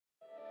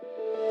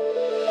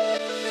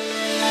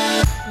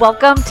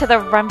Welcome to the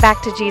Run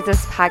Back to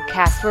Jesus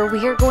podcast, where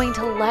we are going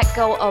to let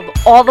go of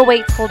all the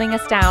weights holding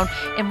us down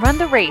and run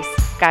the race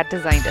God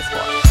designed us for.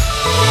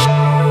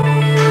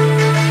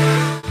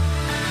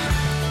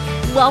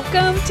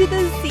 Welcome to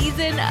the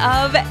season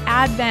of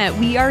Advent.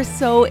 We are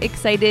so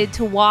excited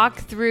to walk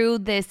through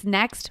this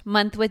next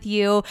month with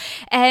you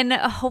and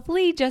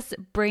hopefully just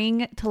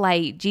bring to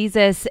light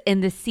Jesus in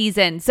this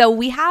season. So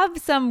we have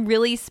some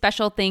really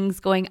special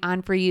things going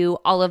on for you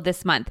all of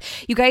this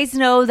month. You guys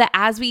know that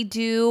as we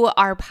do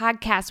our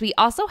podcast, we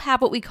also have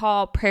what we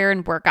call prayer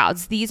and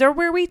workouts. These are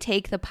where we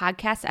take the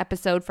podcast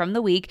episode from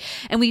the week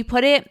and we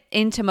put it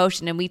into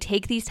motion, and we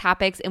take these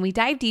topics and we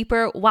dive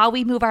deeper while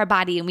we move our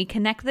body and we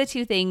connect the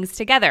two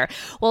things together.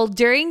 Well,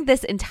 during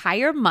this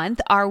entire month,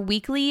 our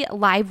weekly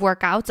live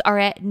workouts are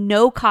at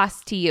no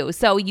cost to you.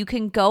 So you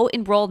can go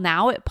enroll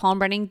now at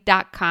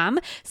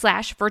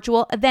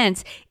palmrunning.com/virtual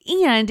events.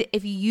 And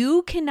if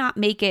you cannot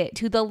make it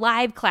to the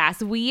live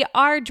class, we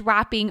are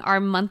dropping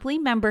our monthly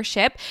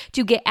membership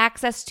to get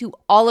access to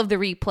all of the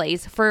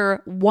replays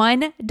for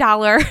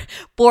 $1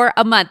 for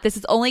a month. This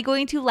is only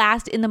going to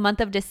last in the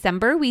month of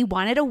December. We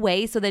want it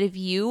away so that if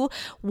you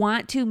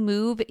want to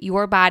move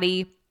your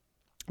body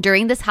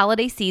during this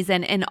holiday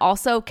season and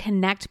also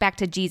connect back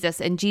to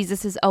Jesus, and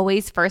Jesus is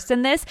always first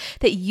in this,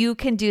 that you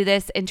can do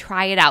this and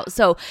try it out.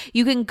 So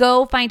you can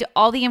go find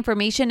all the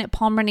information at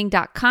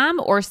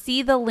palmrunning.com or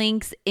see the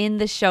links in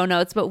the show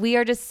notes. But we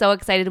are just so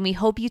excited and we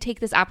hope you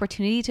take this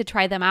opportunity to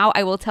try them out.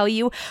 I will tell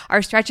you,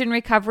 our stretch and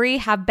recovery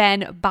have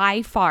been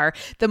by far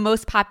the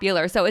most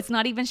popular. So it's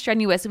not even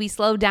strenuous. We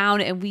slow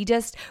down and we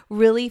just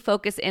really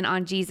focus in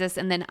on Jesus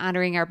and then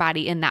honoring our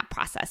body in that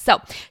process.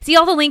 So see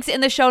all the links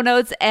in the show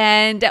notes,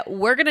 and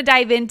we're going to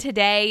dive in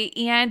today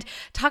and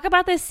talk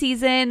about this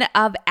season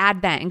of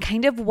Advent and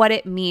kind of what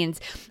it means.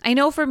 I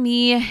know for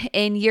me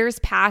in years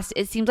past,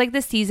 it seems like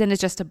this season is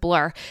just a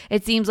blur.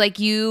 It seems like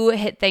you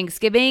hit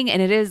Thanksgiving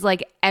and it is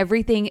like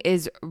everything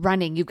is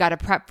running. You've got to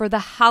prep for the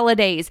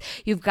holidays.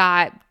 You've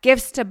got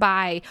gifts to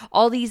buy,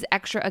 all these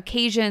extra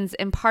occasions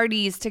and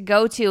parties to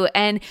go to.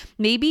 And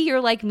maybe you're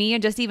like me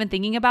and just even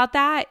thinking about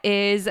that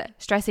is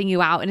stressing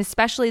you out. And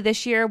especially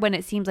this year when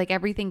it seems like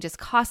everything just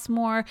costs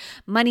more,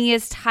 money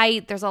is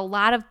tight, there's a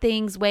lot of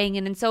things weighing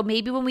in. And so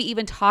maybe when we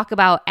even talk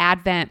about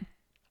Advent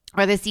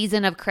or the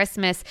season of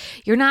Christmas,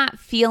 you're not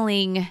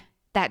feeling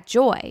that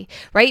joy,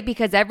 right?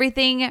 Because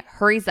everything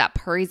hurries up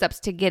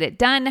to get it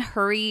done,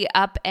 hurry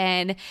up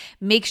and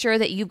make sure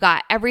that you've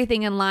got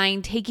everything in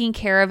line, taking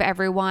care of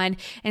everyone.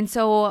 And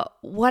so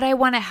what I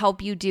want to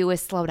help you do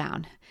is slow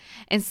down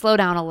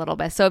a little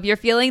bit. So if you're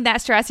feeling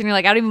that stress and you're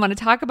like, I don't even want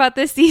to talk about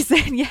this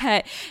season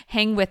yet,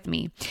 hang with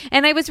me.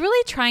 And I was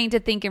really trying to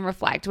think and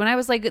reflect when I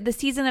was like, the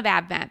season of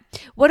Advent,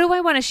 what do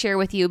I want to share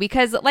with you?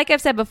 Because like I've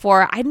said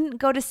before, I didn't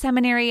go to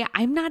seminary.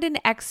 I'm not an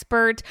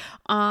expert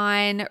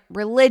on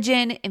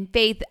religion and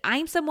faith.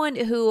 I'm someone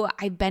who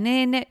I've been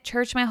in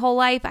church my whole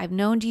life. I've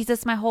known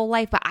Jesus my whole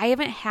life, but I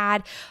haven't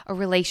had a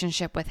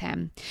relationship with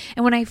him.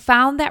 And when I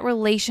found that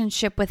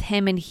relationship with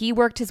him and he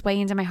worked his way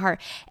into my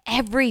heart,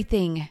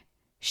 everything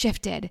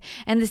shifted.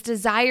 And this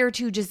desire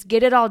to just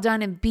get it all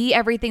done and be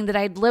everything that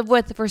I'd lived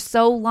with for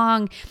so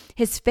long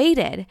has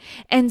faded.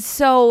 And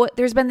so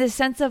there's been this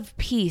sense of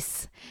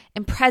peace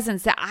and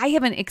presence that I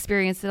haven't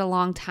experienced in a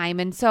long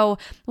time. And so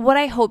what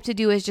I hope to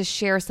do is just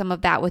share some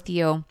of that with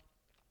you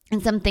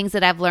and some things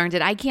that I've learned.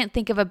 And I can't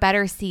think of a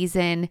better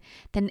season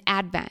than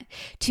Advent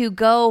to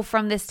go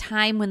from this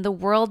time when the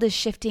world is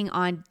shifting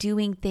on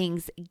doing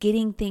things,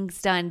 getting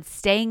things done,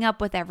 staying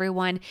up with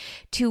everyone,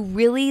 to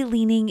really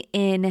leaning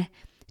in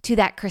to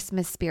that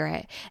Christmas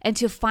spirit and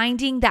to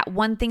finding that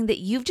one thing that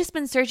you've just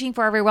been searching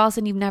for everywhere else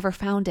and you've never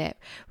found it,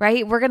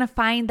 right? We're going to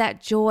find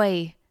that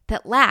joy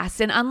that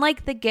lasts. And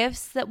unlike the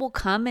gifts that will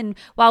come, and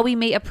while we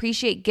may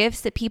appreciate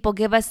gifts that people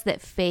give us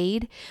that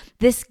fade,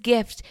 this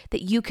gift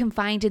that you can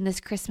find in this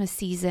Christmas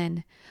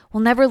season will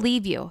never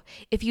leave you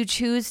if you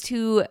choose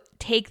to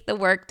take the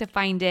work to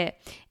find it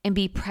and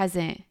be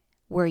present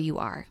where you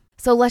are.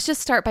 So let's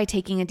just start by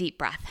taking a deep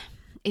breath.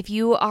 If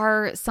you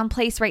are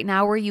someplace right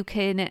now where you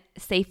can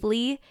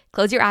safely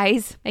close your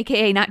eyes,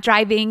 aka not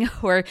driving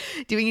or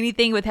doing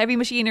anything with heavy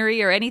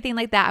machinery or anything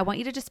like that, I want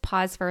you to just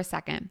pause for a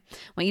second. I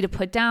want you to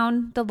put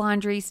down the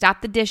laundry,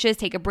 stop the dishes,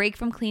 take a break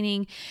from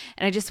cleaning.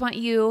 And I just want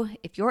you,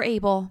 if you're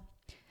able,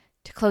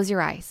 to close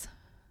your eyes.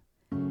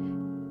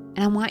 And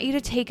I want you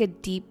to take a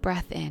deep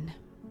breath in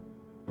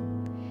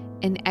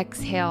and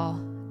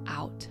exhale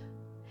out.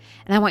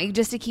 And I want you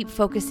just to keep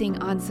focusing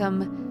on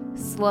some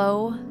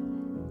slow,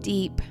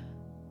 deep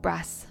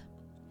breaths.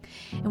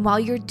 And while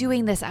you're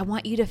doing this, I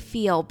want you to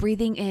feel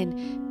breathing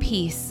in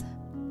peace,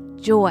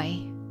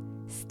 joy,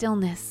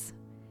 stillness,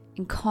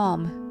 and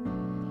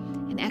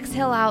calm. And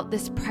exhale out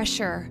this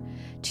pressure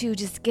to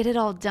just get it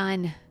all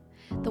done,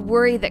 the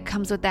worry that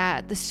comes with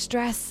that, the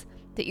stress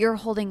that you're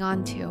holding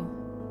on to.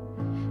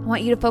 I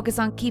want you to focus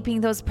on keeping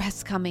those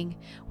breaths coming.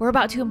 We're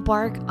about to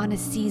embark on a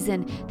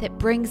season that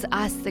brings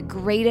us the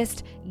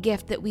greatest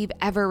gift that we've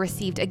ever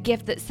received, a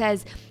gift that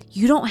says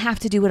you don't have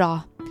to do it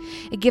all.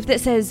 A gift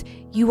that says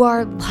you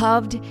are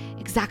loved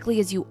exactly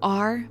as you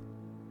are.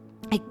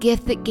 a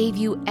gift that gave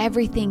you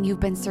everything you've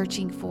been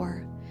searching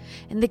for,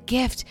 and the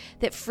gift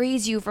that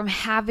frees you from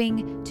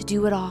having to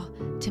do it all,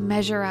 to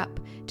measure up,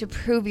 to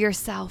prove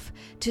yourself,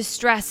 to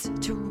stress,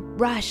 to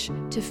rush,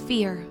 to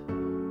fear.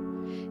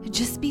 And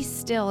just be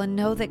still and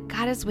know that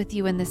God is with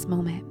you in this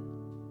moment.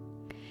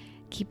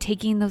 Keep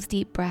taking those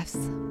deep breaths.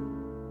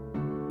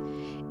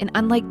 And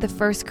unlike the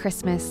first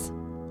Christmas,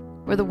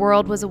 where the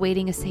world was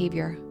awaiting a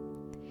Savior,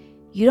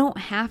 you don't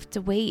have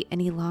to wait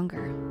any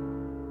longer,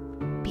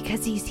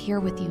 because He's here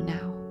with you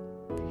now.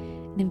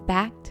 And in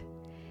fact,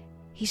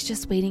 He's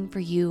just waiting for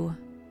you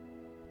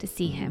to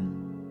see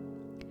Him.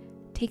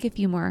 Take a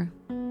few more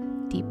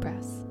deep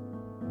breaths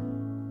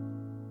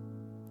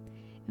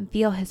and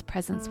feel His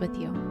presence with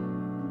you,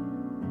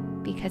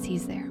 because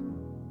He's there.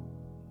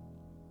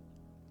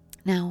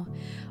 Now,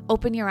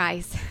 open your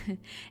eyes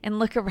and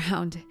look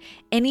around.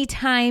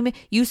 Anytime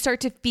you start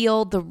to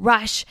feel the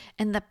rush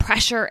and the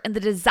pressure and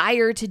the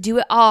desire to do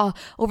it all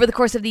over the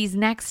course of these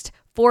next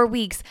 4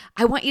 weeks,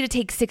 I want you to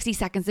take 60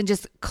 seconds and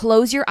just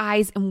close your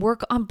eyes and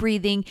work on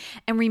breathing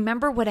and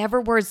remember whatever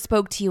words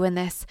spoke to you in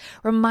this.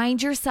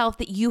 Remind yourself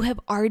that you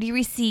have already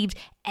received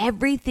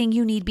everything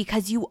you need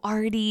because you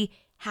already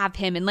have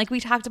Him. And like we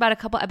talked about a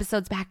couple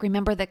episodes back,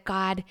 remember that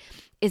God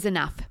is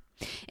enough.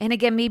 And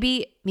again,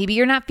 maybe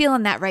you're not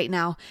feeling that right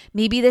now.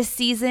 Maybe this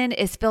season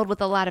is filled with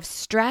a lot of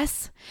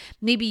stress.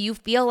 Maybe you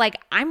feel like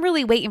I'm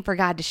really waiting for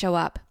God to show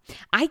up.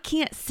 I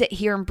can't sit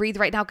here and breathe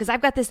right now because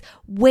I've got this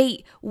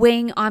weight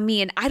weighing on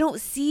me and I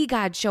don't see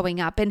God showing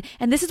up. And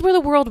this is where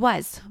the world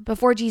was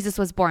before Jesus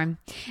was born.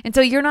 And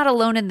so you're not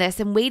alone in this,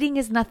 and waiting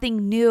is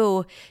nothing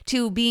new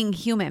to being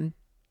human.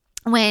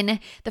 When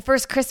the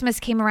first Christmas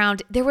came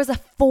around, there was a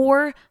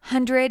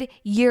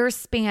 400-year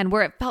span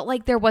where it felt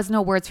like there was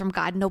no words from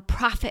God, no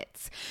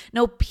prophets,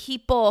 no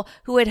people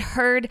who had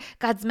heard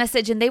God's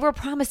message, and they were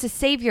promised a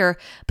Savior,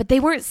 but they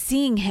weren't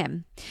seeing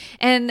Him.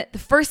 And the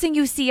first thing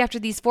you see after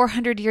these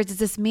 400 years is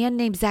this man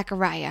named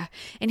Zechariah,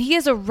 and he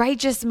is a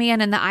righteous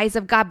man in the eyes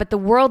of God, but the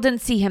world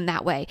didn't see him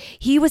that way.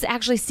 He was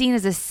actually seen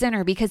as a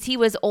sinner because he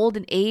was old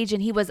in age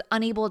and he was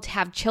unable to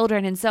have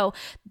children. And so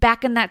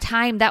back in that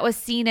time, that was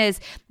seen as,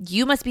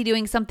 you must be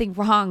doing something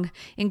wrong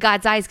in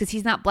God's eyes because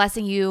He's not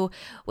blessing you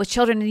with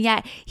children. And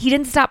yet he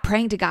didn't stop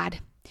praying to God,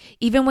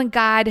 even when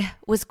God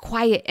was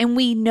quiet. And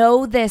we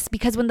know this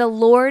because when the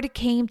Lord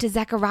came to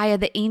Zechariah,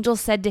 the angel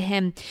said to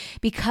him,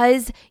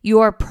 because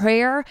your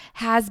prayer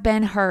has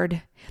been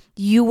heard,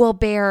 you will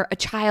bear a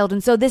child.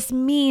 And so this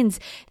means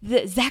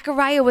that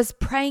Zechariah was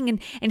praying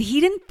and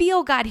he didn't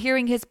feel God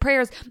hearing his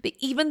prayers, but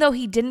even though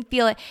he didn't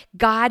feel it,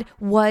 God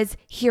was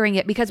hearing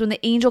it, because when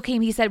the angel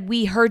came, He said,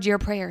 we heard your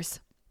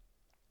prayers.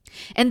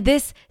 And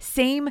this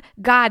same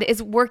God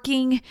is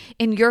working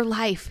in your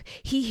life.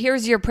 He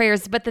hears your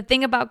prayers. But the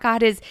thing about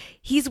God is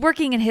He's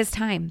working in His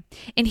time,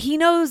 and He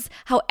knows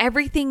how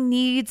everything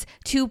needs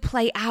to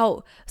play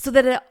out so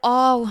that it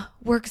all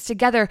works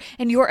together.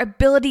 And your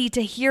ability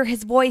to hear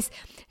His voice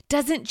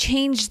doesn't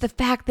change the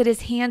fact that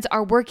His hands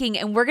are working.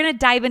 And we're going to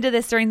dive into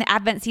this during the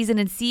Advent season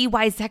and see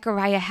why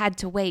Zechariah had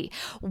to wait,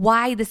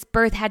 why this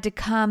birth had to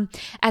come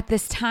at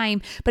this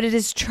time. But it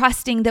is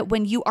trusting that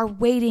when you are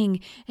waiting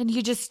and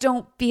you just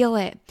don't feel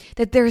it,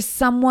 that there's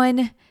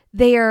someone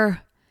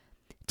there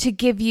to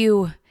give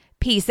you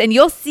peace. And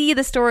you'll see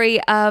the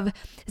story of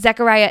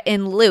Zechariah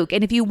in Luke.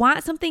 And if you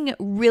want something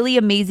really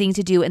amazing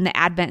to do in the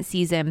Advent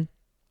season,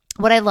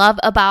 what I love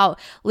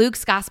about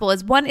Luke's gospel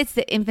is, one, it's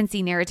the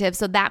infancy narrative.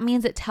 So that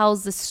means it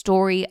tells the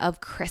story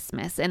of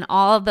Christmas and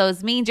all of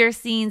those manger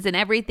scenes and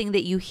everything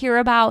that you hear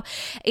about.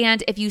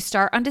 And if you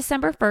start on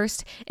December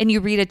 1st and you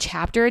read a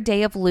chapter a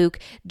day of Luke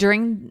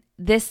during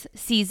this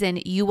season,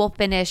 you will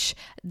finish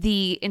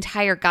the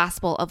entire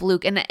gospel of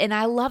Luke. And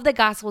I love the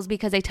gospels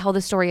because they tell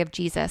the story of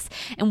Jesus.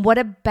 And what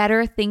a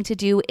better thing to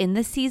do in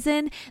this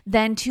season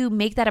than to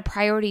make that a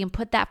priority and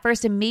put that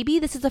first. And maybe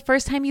this is the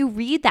first time you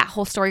read that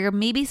whole story, or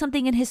maybe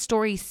something in His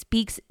story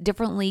speaks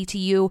differently to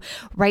you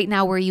right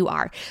now where you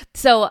are.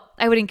 So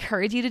I would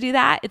encourage you to do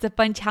that. It's a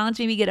fun challenge.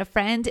 Maybe get a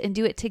friend and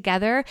do it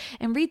together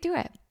and read through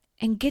it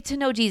and get to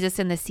know Jesus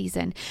in this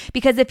season.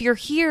 Because if you're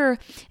here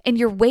and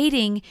you're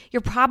waiting,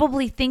 you're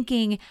probably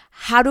thinking,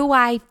 how do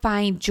I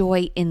find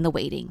joy in the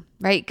waiting,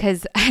 right?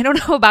 Because I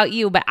don't know about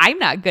you, but I'm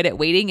not good at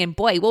waiting. And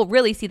boy, we'll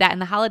really see that in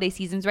the holiday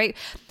seasons, right?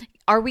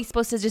 Are we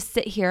supposed to just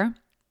sit here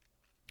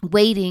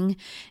waiting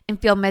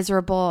and feel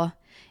miserable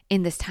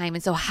in this time?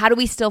 And so how do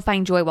we still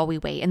find joy while we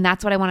wait? And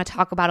that's what I want to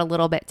talk about a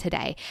little bit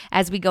today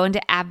as we go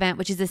into Advent,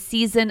 which is a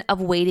season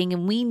of waiting.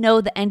 And we know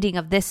the ending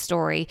of this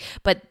story,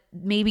 but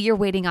maybe you're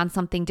waiting on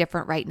something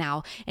different right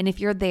now. And if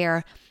you're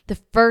there, the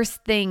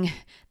first thing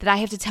that I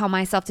have to tell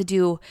myself to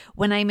do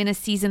when I'm in a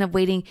season of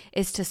waiting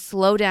is to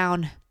slow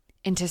down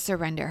and to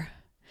surrender,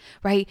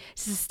 right?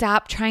 To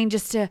stop trying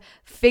just to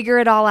figure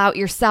it all out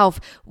yourself.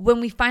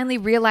 When we finally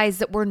realize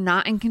that we're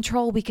not in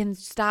control, we can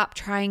stop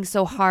trying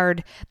so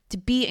hard to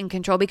be in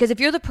control. Because if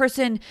you're the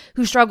person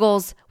who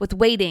struggles with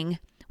waiting,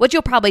 what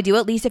you'll probably do,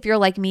 at least if you're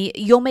like me,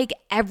 you'll make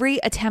every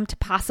attempt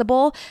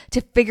possible to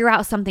figure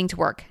out something to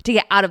work, to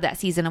get out of that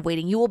season of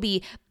waiting. You will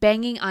be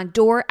banging on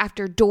door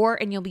after door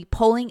and you'll be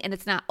pulling and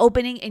it's not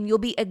opening and you'll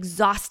be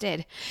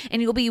exhausted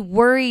and you'll be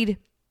worried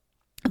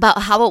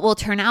about how it will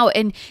turn out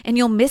and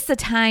you'll miss the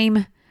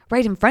time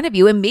right in front of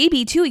you. And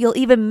maybe too, you'll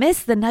even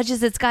miss the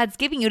nudges that God's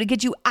giving you to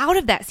get you out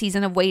of that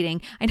season of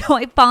waiting. I know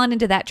I've fallen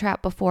into that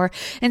trap before.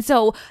 And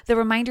so the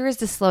reminder is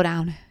to slow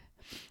down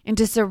and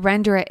to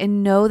surrender it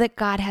and know that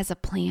God has a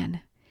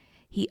plan.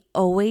 He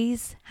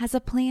always has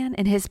a plan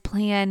and his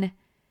plan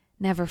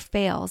never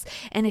fails.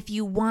 And if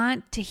you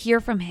want to hear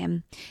from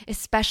him,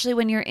 especially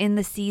when you're in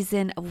the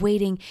season of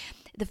waiting,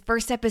 the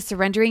first step is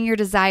surrendering your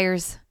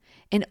desires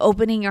and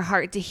opening your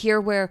heart to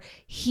hear where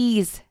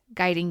he's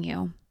guiding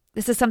you.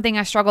 This is something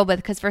I struggled with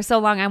because for so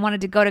long I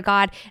wanted to go to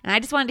God and I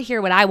just wanted to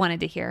hear what I wanted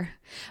to hear.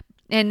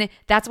 And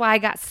that's why I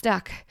got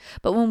stuck.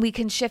 But when we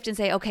can shift and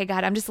say, okay,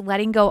 God, I'm just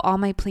letting go all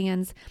my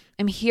plans.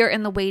 I'm here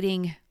in the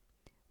waiting.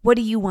 What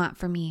do you want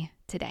for me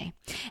today?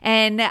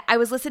 And I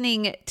was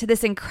listening to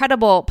this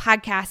incredible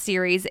podcast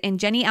series, and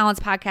Jenny Allen's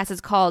podcast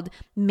is called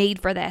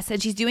Made for This. And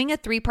she's doing a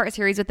 3-part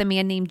series with a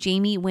man named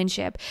Jamie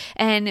Winship.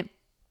 And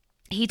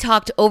he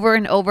talked over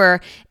and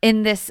over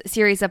in this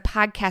series of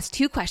podcasts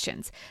 2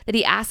 questions that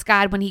he asked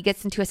God when he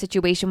gets into a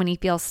situation when he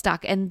feels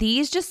stuck. And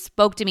these just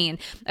spoke to me. And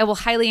I will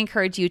highly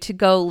encourage you to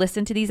go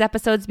listen to these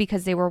episodes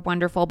because they were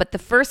wonderful. But the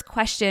first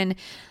question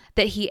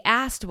that he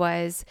asked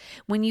was,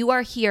 when you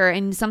are here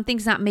and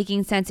something's not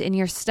making sense and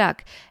you're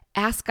stuck,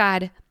 ask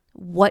God,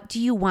 what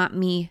do you want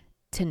me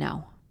to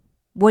know?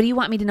 What do you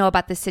want me to know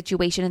about this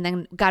situation? And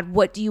then, God,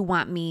 what do you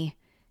want me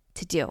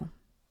to do?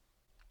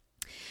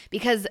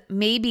 Because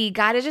maybe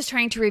God is just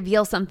trying to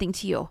reveal something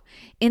to you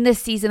in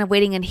this season of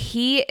waiting, and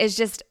he is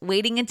just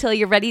waiting until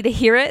you're ready to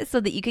hear it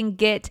so that you can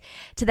get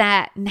to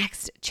that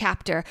next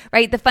chapter,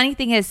 right? The funny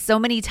thing is, so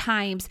many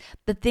times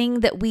the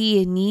thing that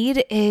we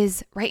need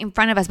is right in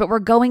front of us, but we're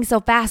going so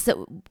fast that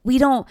we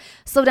don't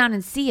slow down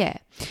and see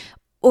it.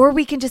 Or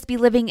we can just be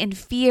living in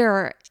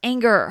fear,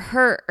 anger,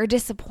 hurt, or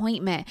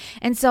disappointment.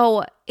 And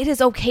so it is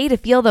okay to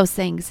feel those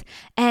things.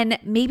 And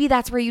maybe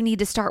that's where you need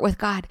to start with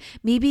God.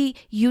 Maybe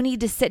you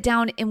need to sit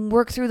down and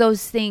work through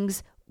those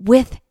things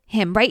with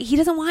him, right? He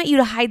doesn't want you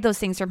to hide those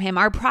things from him.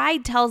 Our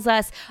pride tells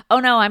us, oh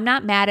no, I'm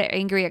not mad or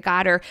angry at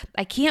God, or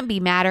I can't be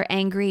mad or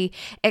angry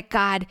at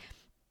God.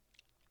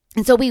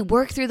 And so we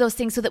work through those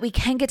things so that we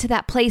can get to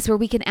that place where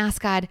we can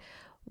ask God,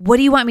 what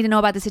do you want me to know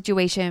about the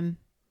situation?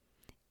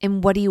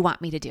 And what do you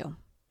want me to do?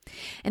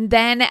 And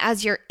then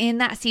as you're in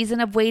that season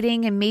of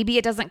waiting, and maybe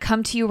it doesn't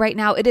come to you right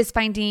now, it is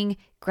finding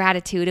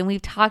gratitude. And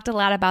we've talked a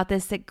lot about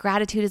this, that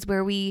gratitude is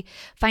where we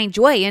find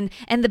joy.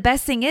 And the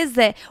best thing is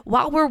that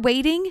while we're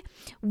waiting,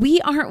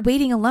 we aren't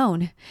waiting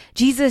alone.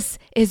 Jesus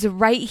is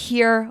right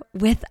here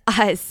with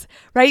us,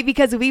 right?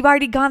 Because we've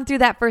already gone through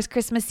that first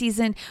Christmas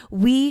season.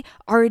 We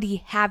already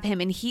have him,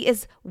 and he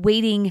is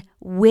waiting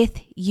with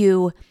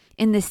you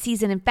in this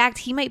season. In fact,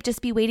 he might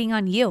just be waiting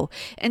on you.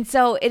 And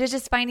so it is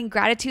just finding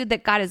gratitude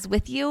that God is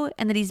with you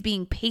and that he's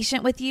being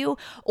patient with you,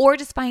 or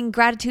just finding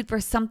gratitude for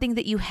something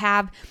that you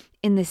have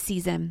in this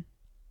season.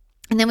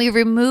 And then we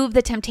remove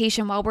the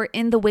temptation while we're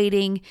in the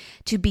waiting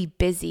to be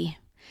busy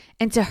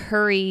and to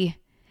hurry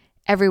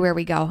everywhere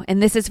we go.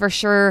 And this is for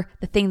sure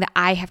the thing that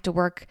I have to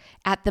work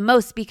at the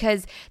most,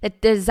 because the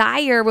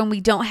desire when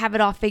we don't have it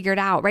all figured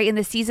out, right? In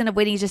the season of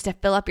waiting is just to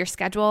fill up your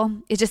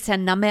schedule. It's just to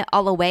numb it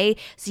all away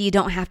so you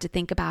don't have to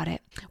think about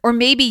it. Or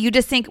maybe you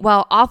just think,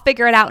 well, I'll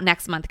figure it out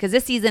next month because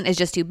this season is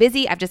just too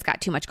busy. I've just got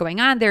too much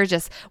going on. There's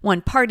just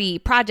one party,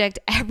 project,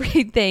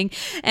 everything.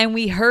 And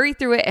we hurry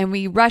through it and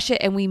we rush it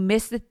and we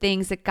miss the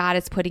things that God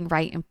is putting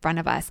right in front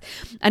of us.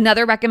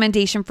 Another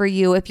recommendation for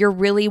you, if you're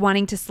really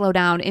wanting to slow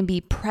down and be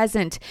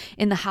present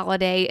in the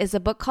holiday, is a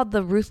book called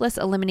The Ruthless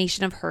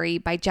Elimination of Hurry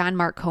by John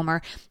Mark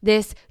Comer.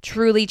 This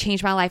truly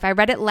changed my life. I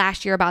read it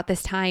last year about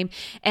this time,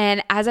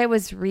 and as I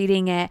was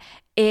reading it,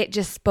 it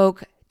just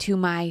spoke to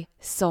my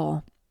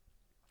soul.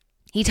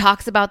 He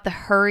talks about the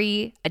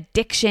hurry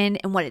addiction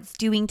and what it's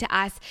doing to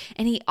us,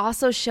 and he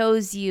also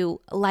shows you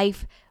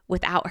life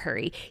without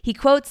hurry. He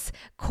quotes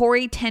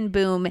Corrie ten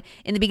Boom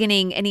in the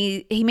beginning, and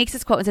he makes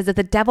this quote and says, if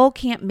the devil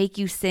can't make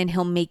you sin,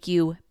 he'll make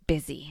you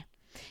busy.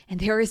 And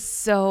there is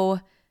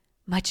so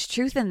much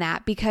truth in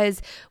that,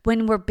 because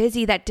when we're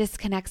busy, that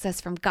disconnects us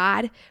from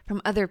God,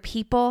 from other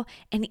people,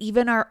 and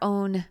even our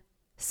own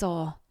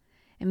soul.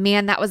 And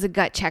man, that was a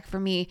gut check for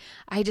me.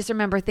 I just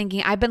remember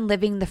thinking, I've been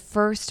living the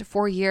first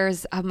 4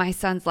 years of my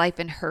son's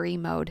life in hurry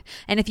mode.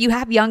 And if you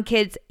have young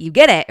kids, you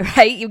get it,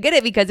 right? You get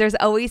it, because there's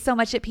always so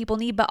much that people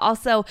need, but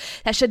also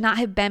that should not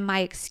have been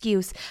my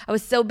excuse. I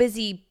was so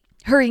busy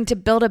hurrying to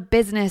build a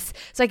business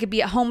so I could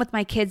be at home with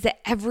my kids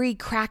that every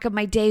crack of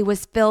my day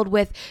was filled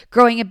with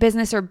growing a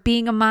business or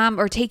being a mom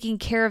or taking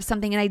care of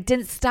something. And I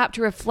didn't stop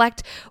to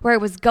reflect where I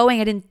was going.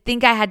 I didn't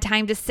think I had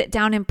time to sit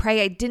down and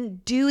pray. I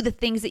didn't do the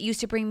things that used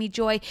to bring me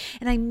joy.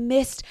 And I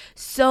missed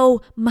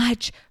so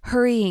much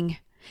hurrying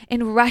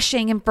and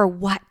rushing. And for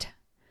what?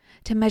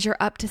 to measure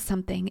up to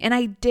something. And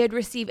I did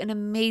receive an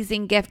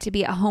amazing gift to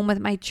be at home with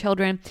my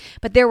children.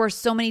 But there were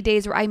so many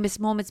days where I missed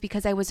moments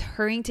because I was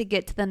hurrying to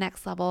get to the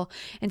next level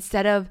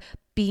instead of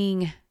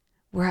being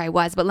where I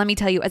was. But let me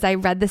tell you, as I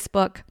read this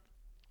book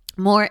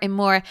more and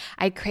more,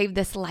 I craved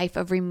this life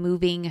of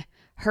removing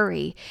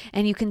hurry.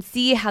 And you can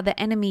see how the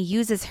enemy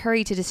uses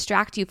hurry to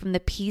distract you from the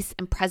peace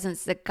and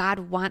presence that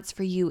God wants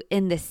for you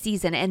in this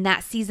season. And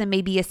that season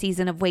may be a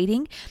season of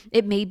waiting.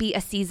 It may be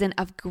a season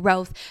of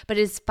growth, but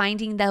it is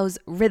finding those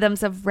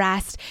rhythms of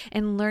rest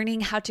and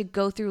learning how to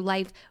go through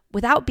life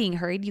without being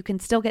hurried. You can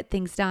still get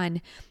things done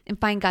and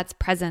find God's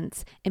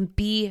presence and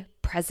be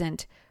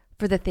present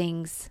for the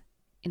things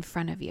in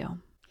front of you.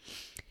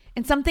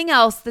 And something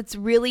else that's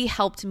really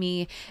helped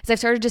me as I've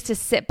started just to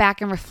sit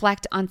back and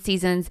reflect on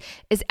seasons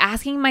is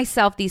asking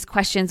myself these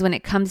questions when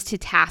it comes to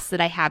tasks that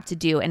I have to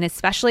do. And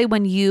especially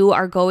when you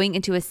are going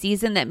into a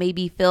season that may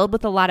be filled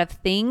with a lot of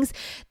things,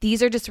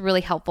 these are just really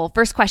helpful.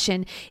 First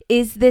question,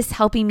 is this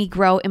helping me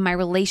grow in my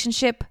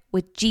relationship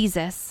with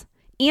Jesus?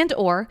 And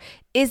or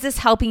is this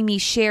helping me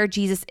share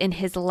Jesus in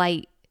his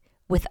light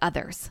with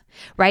others,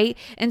 right?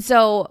 And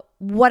so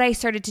what I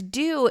started to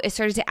do is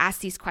started to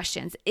ask these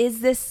questions.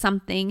 Is this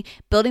something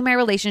building my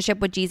relationship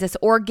with Jesus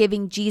or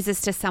giving Jesus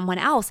to someone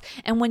else?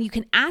 And when you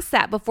can ask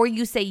that before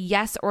you say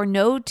yes or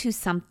no to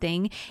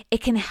something,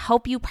 it can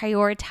help you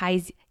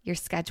prioritize your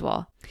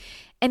schedule.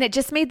 And it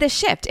just made this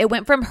shift. It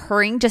went from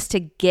hurrying just to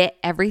get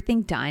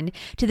everything done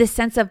to this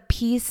sense of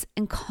peace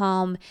and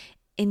calm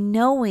in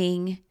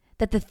knowing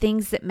that the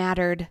things that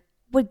mattered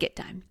would get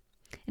done.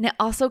 And it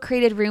also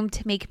created room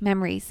to make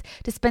memories,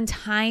 to spend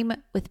time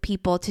with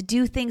people, to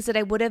do things that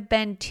I would have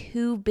been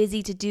too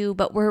busy to do,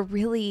 but were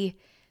really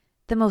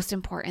the most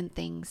important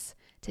things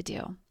to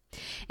do.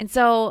 And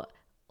so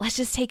let's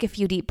just take a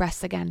few deep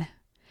breaths again.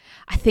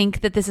 I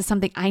think that this is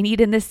something I need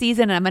in this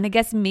season, and I'm going to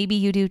guess maybe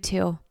you do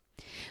too.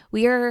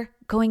 We are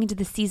going into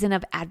the season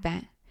of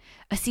Advent,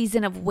 a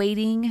season of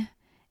waiting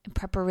and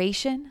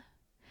preparation,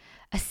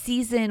 a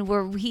season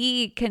where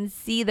we can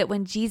see that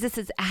when Jesus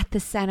is at the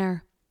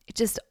center, it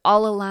just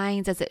all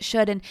aligns as it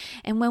should.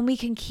 And when we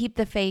can keep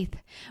the faith,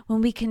 when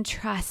we can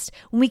trust,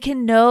 when we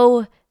can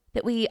know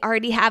that we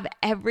already have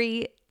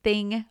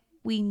everything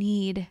we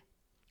need,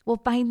 we'll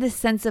find this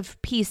sense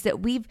of peace that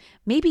we've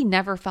maybe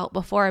never felt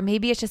before.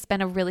 Maybe it's just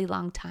been a really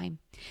long time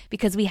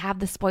because we have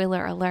the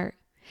spoiler alert.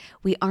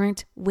 We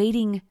aren't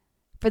waiting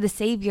for the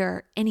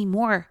Savior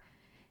anymore.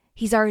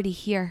 He's already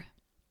here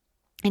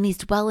and he's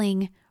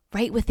dwelling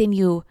right within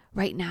you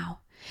right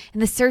now.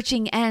 And the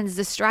searching ends,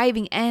 the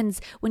striving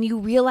ends when you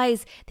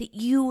realize that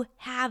you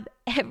have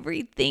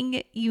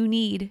everything you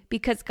need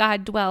because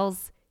God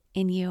dwells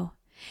in you.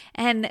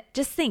 And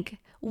just think,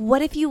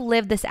 what if you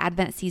lived this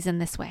Advent season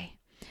this way?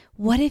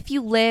 What if you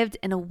lived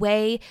in a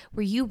way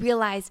where you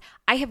realize,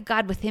 I have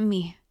God within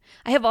me.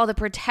 I have all the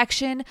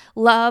protection,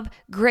 love,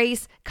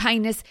 grace,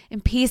 kindness,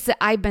 and peace that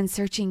I've been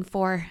searching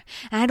for.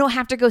 And I don't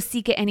have to go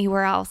seek it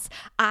anywhere else.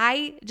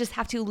 I just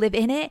have to live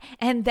in it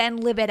and then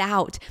live it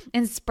out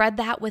and spread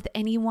that with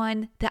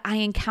anyone that I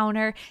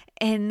encounter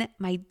in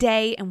my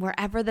day and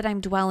wherever that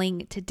I'm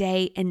dwelling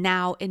today and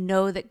now, and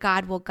know that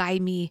God will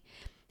guide me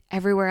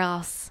everywhere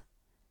else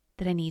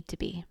that I need to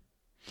be.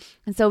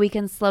 And so we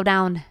can slow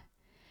down.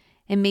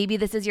 And maybe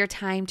this is your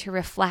time to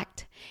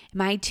reflect.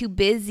 Am I too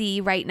busy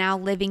right now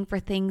living for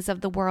things of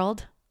the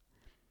world?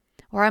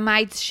 Or am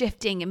I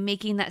shifting and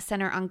making that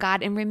center on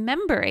God and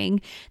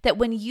remembering that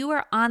when you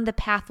are on the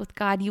path with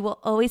God, you will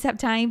always have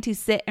time to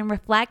sit and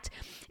reflect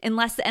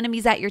unless the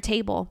enemy's at your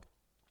table.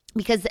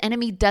 Because the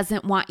enemy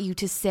doesn't want you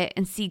to sit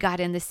and see God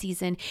in this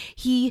season.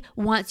 He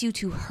wants you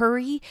to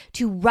hurry,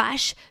 to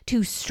rush,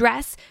 to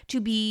stress,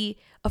 to be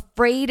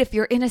afraid if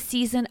you're in a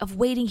season of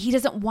waiting. He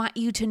doesn't want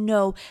you to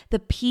know the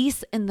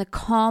peace and the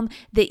calm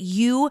that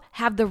you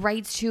have the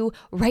rights to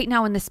right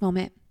now in this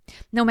moment.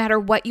 No matter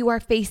what you are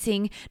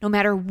facing, no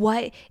matter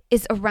what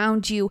is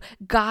around you,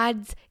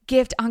 God's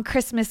gift on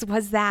Christmas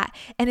was that,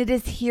 and it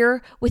is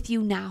here with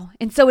you now.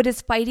 And so it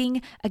is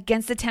fighting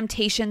against the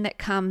temptation that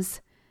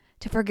comes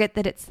to forget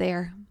that it's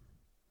there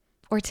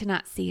or to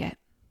not see it.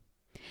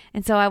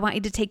 And so I want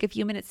you to take a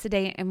few minutes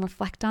today and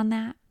reflect on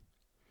that.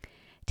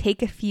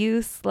 Take a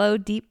few slow,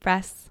 deep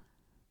breaths.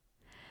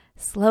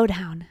 Slow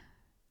down.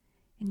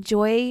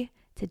 Enjoy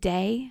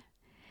today.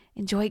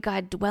 Enjoy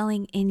God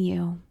dwelling in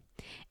you.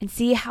 And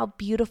see how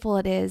beautiful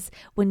it is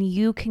when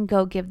you can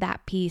go give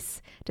that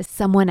peace to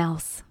someone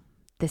else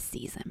this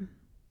season.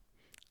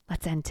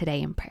 Let's end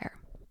today in prayer.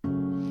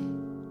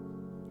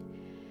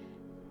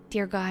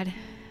 Dear God,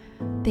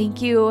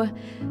 thank you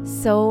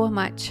so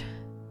much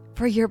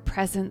for your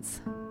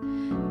presence.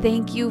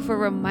 Thank you for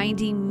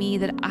reminding me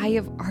that I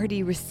have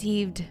already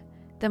received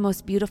the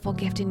most beautiful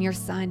gift in your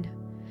Son,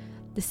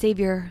 the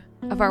Savior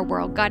of our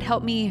world. God,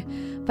 help me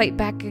fight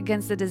back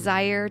against the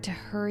desire to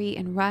hurry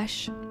and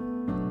rush.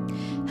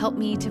 Help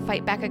me to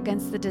fight back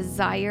against the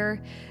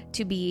desire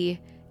to be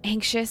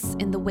anxious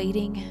in the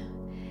waiting.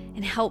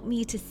 And help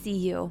me to see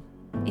you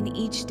in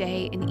each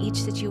day, in each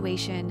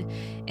situation,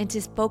 and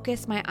to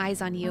focus my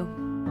eyes on you.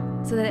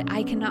 so that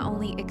I can not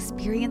only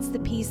experience the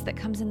peace that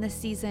comes in this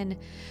season,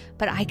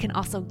 but I can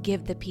also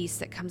give the peace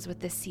that comes with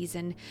this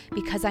season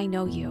because I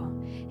know you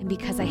and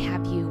because I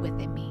have you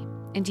within me.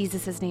 In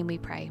Jesus' name we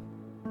pray.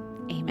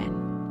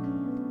 Amen.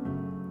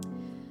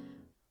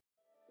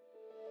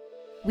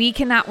 We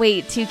cannot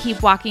wait to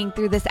keep walking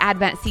through this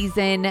Advent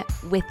season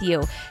with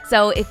you.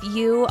 So if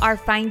you are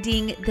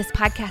finding this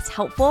podcast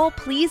helpful,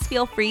 please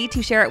feel free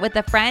to share it with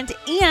a friend.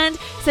 And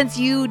since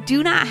you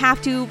do not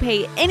have to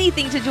pay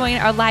anything to join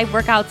our live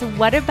workouts,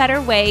 what a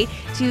better way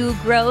to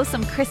grow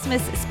some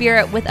Christmas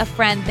spirit with a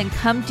friend than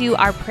come do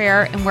our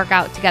prayer and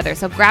workout together.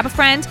 So grab a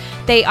friend.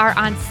 They are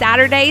on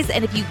Saturdays.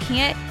 And if you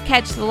can't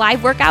catch the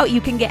live workout,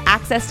 you can get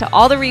access to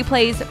all the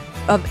replays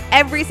of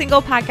every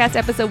single podcast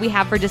episode we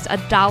have for just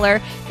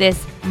 $1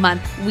 this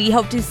month. We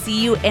hope to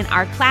see you in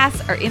our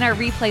class or in our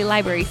replay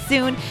library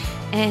soon.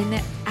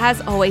 And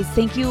as always,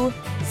 thank you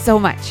so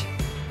much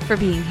for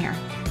being here.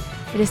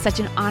 It is such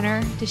an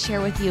honor to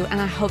share with you,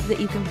 and I hope that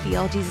you can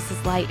feel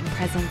Jesus' light and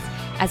presence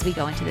as we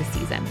go into this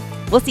season.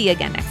 We'll see you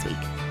again next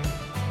week.